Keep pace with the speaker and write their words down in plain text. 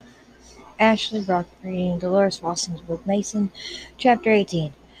Ashley Brock reading Dolores Watson's book Mason, Chapter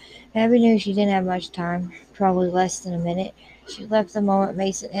 18. Abby knew she didn't have much time, probably less than a minute. She left the moment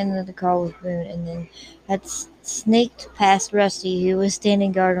Mason ended the call with Boone and then had sneaked past Rusty, who was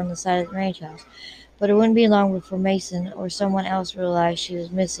standing guard on the side of the ranch house. But it wouldn't be long before Mason or someone else realized she was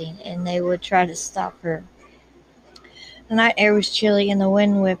missing, and they would try to stop her. The night air was chilly and the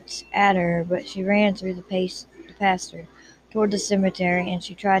wind whipped at her, but she ran through the pasture toward the cemetery, and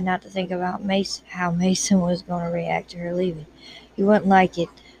she tried not to think about how Mason was going to react to her leaving. He wouldn't like it,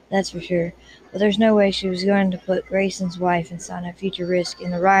 that's for sure. But there's no way she was going to put Grayson's wife and son at future risk,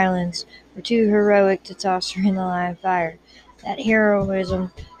 and the Rylands were too heroic to toss her in the line of fire. That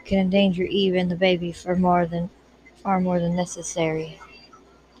heroism could endanger Eve and the baby far more than necessary.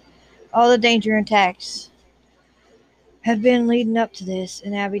 All the danger and attacks had been leading up to this,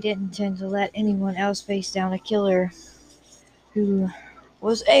 and Abby didn't intend to let anyone else face down a killer who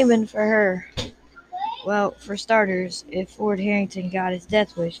was aiming for her. Well, for starters, if Ford Harrington got his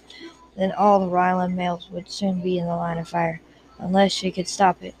death wish, then all the Ryland males would soon be in the line of fire, unless she could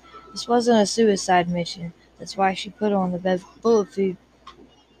stop it. This wasn't a suicide mission. That's why she put on the bulletproof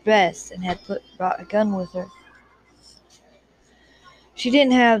vest and had brought a gun with her. She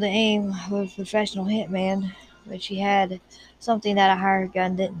didn't have the aim of a professional hitman, but she had something that a hired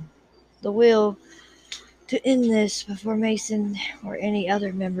gun didn't. The will to end this before Mason or any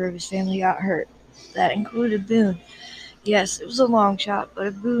other member of his family got hurt. That included Boone. Yes, it was a long shot, but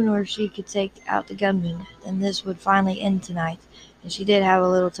if Boone or she could take out the gunman, then this would finally end tonight. And she did have a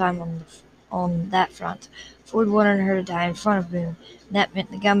little time on that front. Ford wanted her to die in front of Boone, and that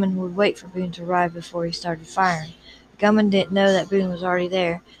meant the gunman would wait for Boone to arrive before he started firing. The gunman didn't know that Boone was already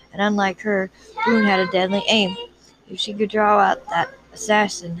there, and unlike her, Boone had a deadly aim. If she could draw out that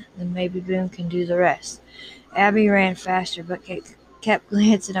assassin, then maybe Boone can do the rest. Abby ran faster, but kept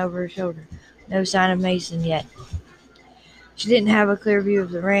glancing over her shoulder. No sign of Mason yet. She didn't have a clear view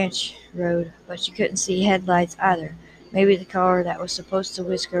of the ranch road, but she couldn't see headlights either. Maybe the car that was supposed to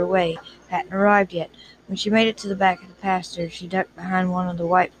whisk her away hadn't arrived yet. When she made it to the back of the pasture, she ducked behind one of the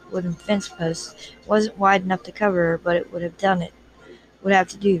white wooden fence posts. It wasn't wide enough to cover her, but it would have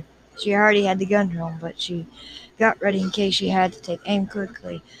to do. She already had the gun drawn, but she got ready in case she had to take aim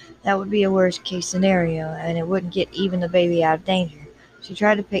quickly. That would be a worst case scenario, and it wouldn't get even the baby out of danger. She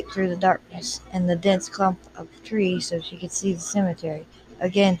tried to pick through the darkness and the dense clump of trees so she could see the cemetery.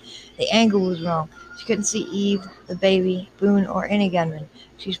 Again, the angle was wrong. She couldn't see Eve, the baby, Boone, or any gunman.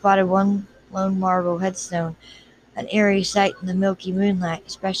 She spotted one lone marble headstone, an eerie sight in the milky moonlight,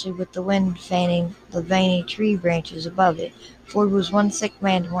 especially with the wind fanning the veiny tree branches above it. Ford was one sick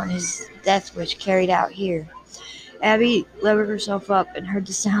man to want his death wish carried out here. Abby levered herself up and heard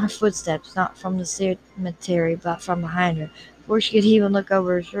the sound of footsteps, not from the cemetery, but from behind her. Before she could even look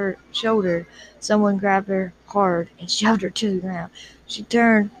over her shoulder, someone grabbed her hard and shoved her to the ground. She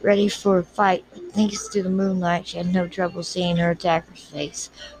turned, ready for a fight, but thanks to the moonlight, she had no trouble seeing her attacker's face.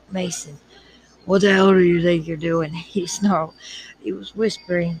 Mason. "What the hell do you think you're doing?" he snarled. He was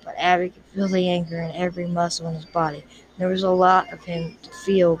whispering, but Abby could feel the anger in every muscle in his body. There was a lot of him to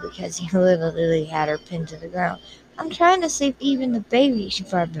feel because he literally had her pinned to the ground. "I'm trying to save even the baby," she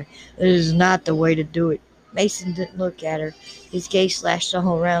fired back. "This is not the way to do it." Mason didn't look at her. His gaze slashed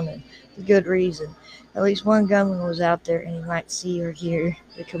all around him, for good reason. At least one gunman was out there, and he might see or hear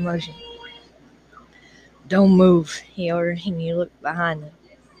the commotion. "Don't move," he ordered, and he looked behind him.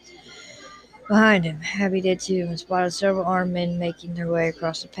 Behind him, Abby did too, and spotted several armed men making their way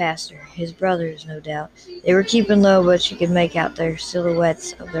across the pasture. His brothers, no doubt. They were keeping low, but she could make out the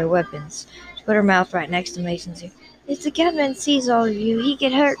silhouettes of their weapons. She put her mouth right next to Mason's ear. "If the gunman sees all of you, he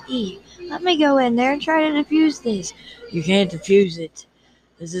could hurt Eve. Let me go in there and try to defuse this." "You can't defuse it.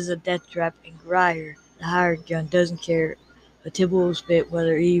 This is a death trap, and Grier, the hired gun, doesn't care a tipple's bit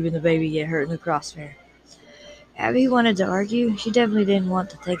whether Eve and the baby get hurt in the crossfire." Abby wanted to argue. She definitely didn't want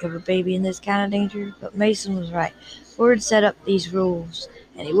to think of a baby in this kind of danger, but Mason was right. Ford set up these rules,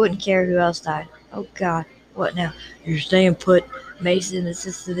 and he wouldn't care who else died. Oh, God, what now? "You're staying put," Mason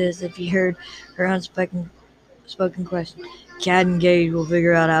insisted as if he heard her unspoken question. "Cat and Gage will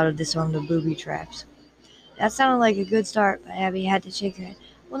figure out how to disarm the booby traps." That sounded like a good start, but Abby had to shake her head.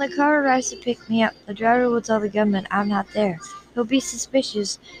 "When the car arrives to pick me up, the driver will tell the gunman I'm not there. He'll be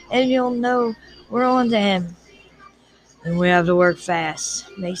suspicious, and you'll know we're on to him. Then we have to work fast."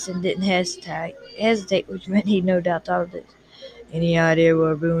 Mason didn't hesitate, which meant he'd no doubt thought of this. "Any idea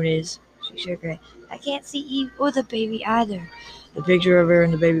where Boone is?" She shook her head. "I can't see Eve or the baby either." "The picture of her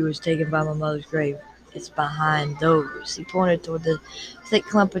and the baby was taken by my mother's grave. It's behind those." He pointed toward the thick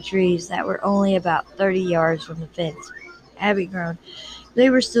clump of trees that were only about 30 yards from the fence. Abby groaned. They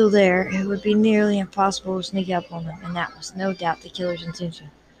were still there. It would be nearly impossible to sneak up on them, and that was no doubt the killer's intention.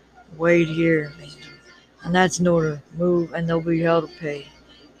 Wait here, and that's an order. Move, and they'll be held to pay.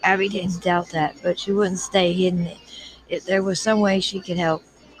 Abby didn't doubt that, but she wouldn't stay hidden. If there was some way she could help.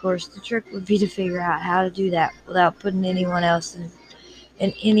 Of course, the trick would be to figure out how to do that without putting anyone else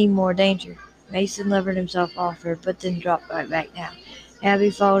in any more danger. Mason levered himself off her, but then dropped right back down. Abby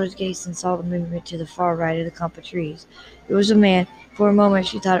followed his gaze and saw the movement to the far right of the clump of trees. It was a man. For a moment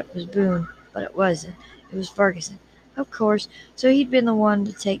she thought it was Boone, but it wasn't. It was Ferguson. Of course, so he'd been the one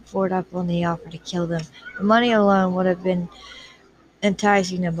to take Ford up on the offer to kill them. The money alone would have been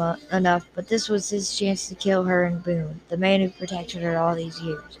enticing enough, but this was his chance to kill her and Boone, the man who protected her all these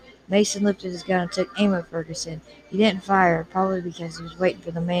years. Mason lifted his gun and took aim at Ferguson. He didn't fire, probably because he was waiting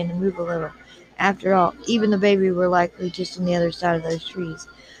for the man to move a little. After all, even the baby were likely just on the other side of those trees,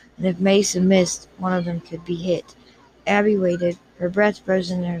 and if Mason missed, one of them could be hit. Abby waited, her breath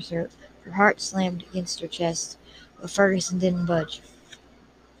frozen in her throat, her heart slammed against her chest, but Ferguson didn't budge.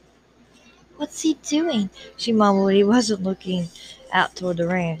 "What's he doing?" she mumbled. He wasn't looking out toward the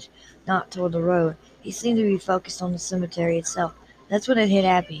ranch, not toward the road. He seemed to be focused on the cemetery itself. That's when it hit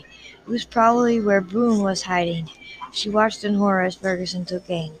Abby. It was probably where Boone was hiding. She watched in horror as Ferguson took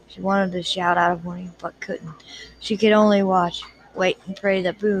aim. She wanted to shout out of warning, but couldn't. She could only watch, wait, and pray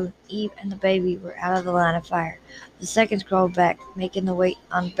that Boone, Eve, and the baby were out of the line of fire. The seconds crawled back, making the wait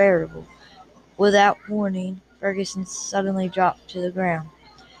unbearable. Without warning, Ferguson suddenly dropped to the ground.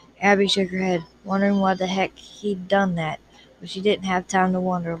 Abby shook her head, wondering why the heck he'd done that, but she didn't have time to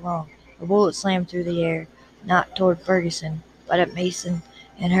wonder long. A bullet slammed through the air, not toward Ferguson, but at Mason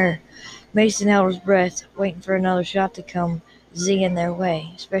and her. Mason held his breath, waiting for another shot to come zinging their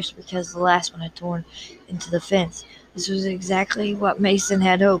way, especially because the last one had torn into the fence. This was exactly what Mason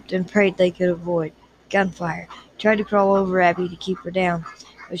had hoped and prayed they could avoid. Gunfire. He tried to crawl over Abby to keep her down,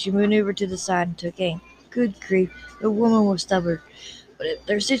 but she maneuvered to the side and took aim. Good grief, the woman was stubborn. But if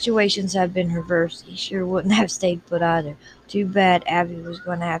their situations had been reversed, he sure wouldn't have stayed put either. Too bad Abby was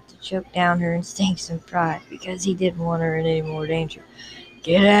going to have to choke down her instincts and pride because he didn't want her in any more danger.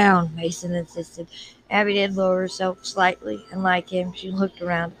 Get down, Mason insisted. Abby did lower herself slightly, and like him, she looked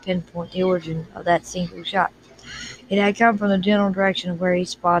around to pinpoint the origin of that single shot. It had come from the general direction of where he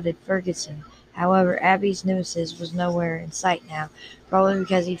spotted Ferguson. However, Abby's nemesis was nowhere in sight now, probably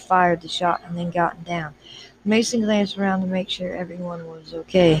because he'd fired the shot and then gotten down. Mason glanced around to make sure everyone was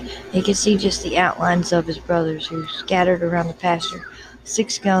okay. He could see just the outlines of his brothers, who scattered around the pasture.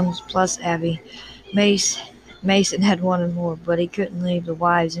 6 guns plus Abby. Mason had wanted more, but he couldn't leave the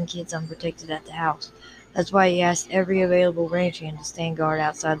wives and kids unprotected at the house. That's why he asked every available ranch hand to stand guard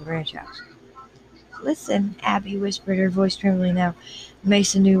outside the ranch house. "Listen," Abby whispered, her voice trembling now.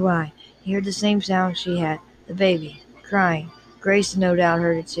 Mason knew why. He heard the same sound she had, the baby, crying. Grace no doubt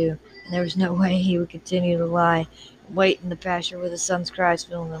heard it too, and there was no way he would continue to lie and wait in the pasture with his son's cries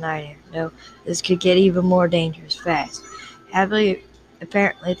filling the night air. No, this could get even more dangerous fast. Abby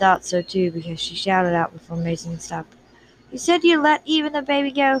apparently thought so too, because she shouted out before Mason stopped. "You said you'd let Eve and the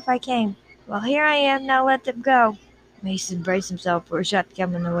baby go if I came. Well, here I am, now let them go." Mason braced himself for a shot to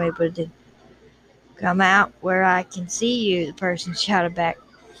come in the way, but it didn't. "Come out where I can see you," the person shouted back.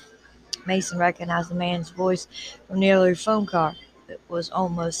 Mason recognized the man's voice from the other phone call. It was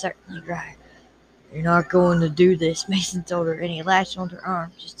almost certainly Grier. "You're not going to do this," Mason told her, and he latched onto her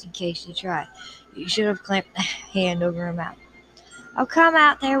arm just in case she tried. You should have clamped a hand over her mouth. "I'll come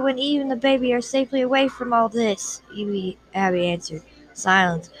out there when Eve and the baby are safely away from all this," Abby answered.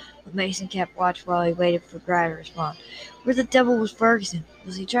 Silence, but Mason kept watch while he waited for Grier to respond. Where the devil was Ferguson?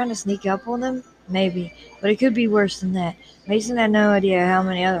 Was he trying to sneak up on them? Maybe, but it could be worse than that. Mason had no idea how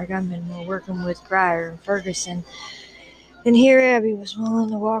many other gunmen were working with Grier and Ferguson, and here Abby was willing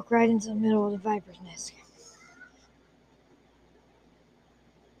to walk right into the middle of the viper's nest.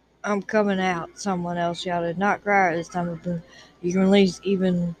 "I'm coming out," someone else shouted. Not Grier this time, but "You can release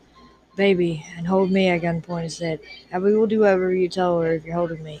even baby and hold me at gunpoint," it said. "Abby will do whatever you tell her if you're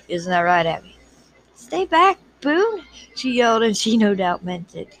holding me. Isn't that right, Abby?" "Stay back, Boone!" she yelled, and she no doubt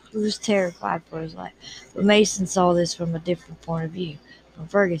meant it. He was terrified for his life. But Mason saw this from a different point of view, from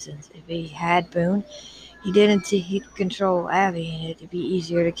Ferguson's. If he had Boone, he didn't he'd control Abby, and it'd be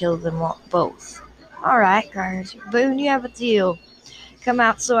easier to kill them both. "All right," Grier answered. "Boone, you have a deal. Come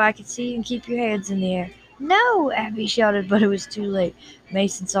out so I can see you and keep your hands in the air." "No!" Abby shouted, but it was too late.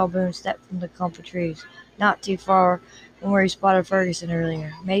 Mason saw Boone step from the clump of trees, not too far from where he spotted Ferguson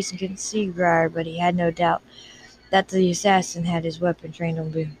earlier. Mason couldn't see Grier, but he had no doubt that the assassin had his weapon trained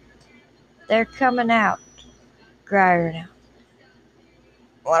on Boone. "They're coming out," Grier announced.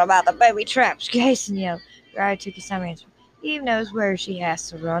 "What about the baby traps?" Jason yelled. Grier took his time answering. Eve knows where she has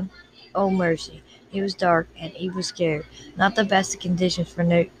to run. Oh, mercy. It was dark, and Eve was scared. Not the best of conditions for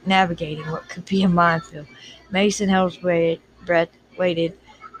navigating what could be a minefield. Mason held his breath, waited,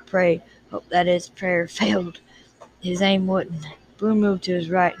 prayed, hoped that his prayer failed. His aim wouldn't. Boone moved to his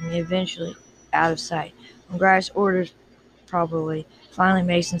right and eventually out of sight. On Guy's orders, probably. Finally,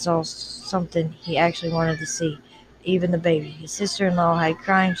 Mason saw something he actually wanted to see. Even the baby. His sister-in-law had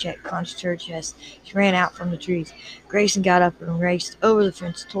crying check clenched to her chest. She ran out from the trees. Grayson got up and raced over the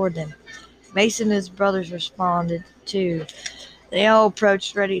fence toward them. Mason and his brothers responded, too. They all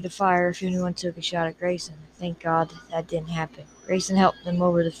approached, ready to fire if anyone took a shot at Grayson. Thank God that didn't happen. Grayson helped them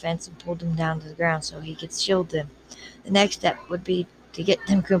over the fence and pulled them down to the ground so he could shield them. The next step would be to get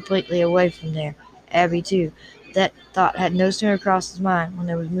them completely away from there. Abby, too. That thought had no sooner crossed his mind when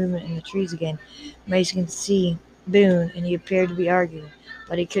there was movement in the trees again. Mason could see Boone, and he appeared to be arguing,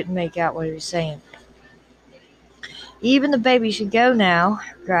 but he couldn't make out what he was saying. Even the baby should go now,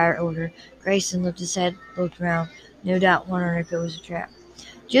 Grier ordered. Grayson lifted his head, looked around, no doubt wondering if it was a trap.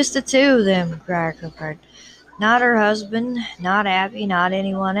 Just the two of them, Grier confirmed. Not her husband, not Abby, not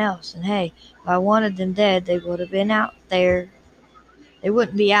anyone else. And hey, if I wanted them dead, they would have been out there. They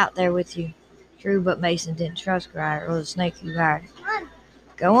wouldn't be out there with you. True, but Mason didn't trust Grier or the snake who hired him.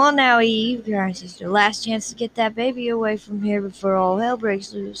 Go on now, Eve, Grier insisted. Last chance to get that baby away from here before all hell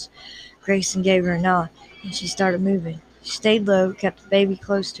breaks loose. Grayson gave her a nod, and she started moving. She stayed low, kept the baby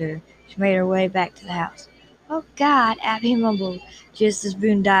close to her. She made her way back to the house. Oh, God, Abby mumbled, just as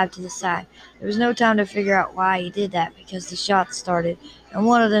Boone dived to the side. There was no time to figure out why he did that, because the shots started, and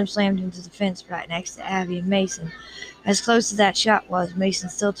one of them slammed into the fence right next to Abby and Mason. As close as that shot was, Mason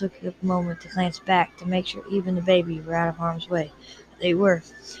still took a moment to glance back to make sure even the baby were out of harm's way. They were.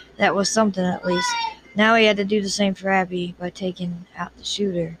 That was something, at least. Now he had to do the same for Abby by taking out the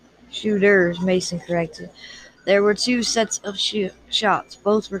shooters, Mason corrected. There were two sets of shots.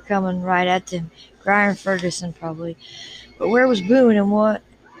 Both were coming right at them. Grier and Ferguson, probably. But where was Boone,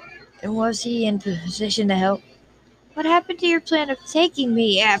 and was he in position to help? What happened to your plan of taking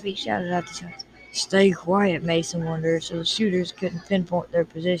me? Abby shouted out the shots. Stay quiet, Mason wondered, so the shooters couldn't pinpoint their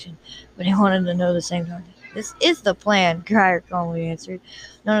position, but he wanted to know the same time. This is the plan, Grier calmly answered.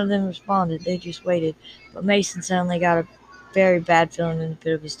 None of them responded. They just waited. But Mason suddenly got a very bad feeling in the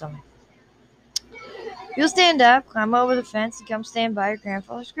pit of his stomach. You'll stand up, climb over the fence, and come stand by your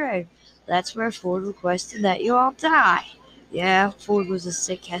grandfather's grave. That's where Ford requested that you all die. Yeah, Ford was a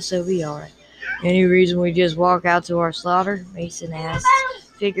sick SOB, all right. Any reason we just walk out to our slaughter? Mason asked.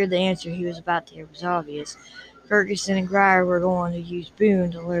 Figured the answer he was about to hear was obvious. Ferguson and Grier were going to use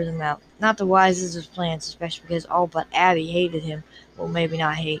Boone to lure them out. Not the wisest of plans, especially because all but Abby hated him. Well, maybe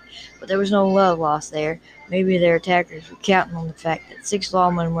not hate, but there was no love lost there. Maybe their attackers were counting on the fact that 6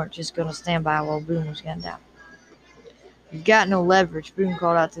 lawmen weren't just going to stand by while Boone was gunned down. You've got no leverage, Boone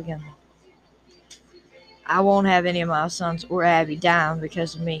called out to the gunman. I won't have any of my sons or Abby down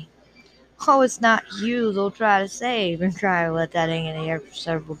because of me. Oh, it's not you they'll try to save, and Grier let that hang in the air for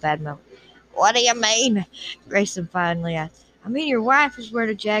several bad moments. What do you mean? Grayson finally asked. I mean your wife is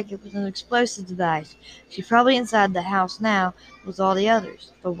wearing a jacket with an explosive device. She's probably inside the house now with all the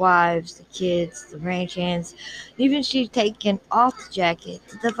others. The wives, the kids, the ranch hands. Even if she's taken off the jacket,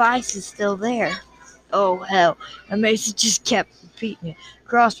 the device is still there. Oh, hell. And Mason just kept repeating it.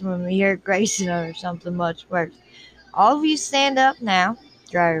 Across from him, he heard Grayson utter something much worse. All of you stand up now.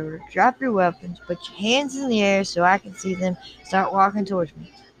 Driver, drop your weapons, put your hands in the air so I can see them. Start walking towards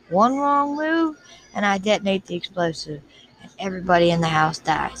me. One wrong move, and I detonate the explosive, and everybody in the house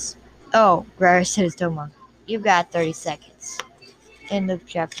dies. Oh, Grier said his dumb. You've got 30 seconds. End of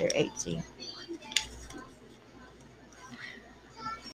chapter 18.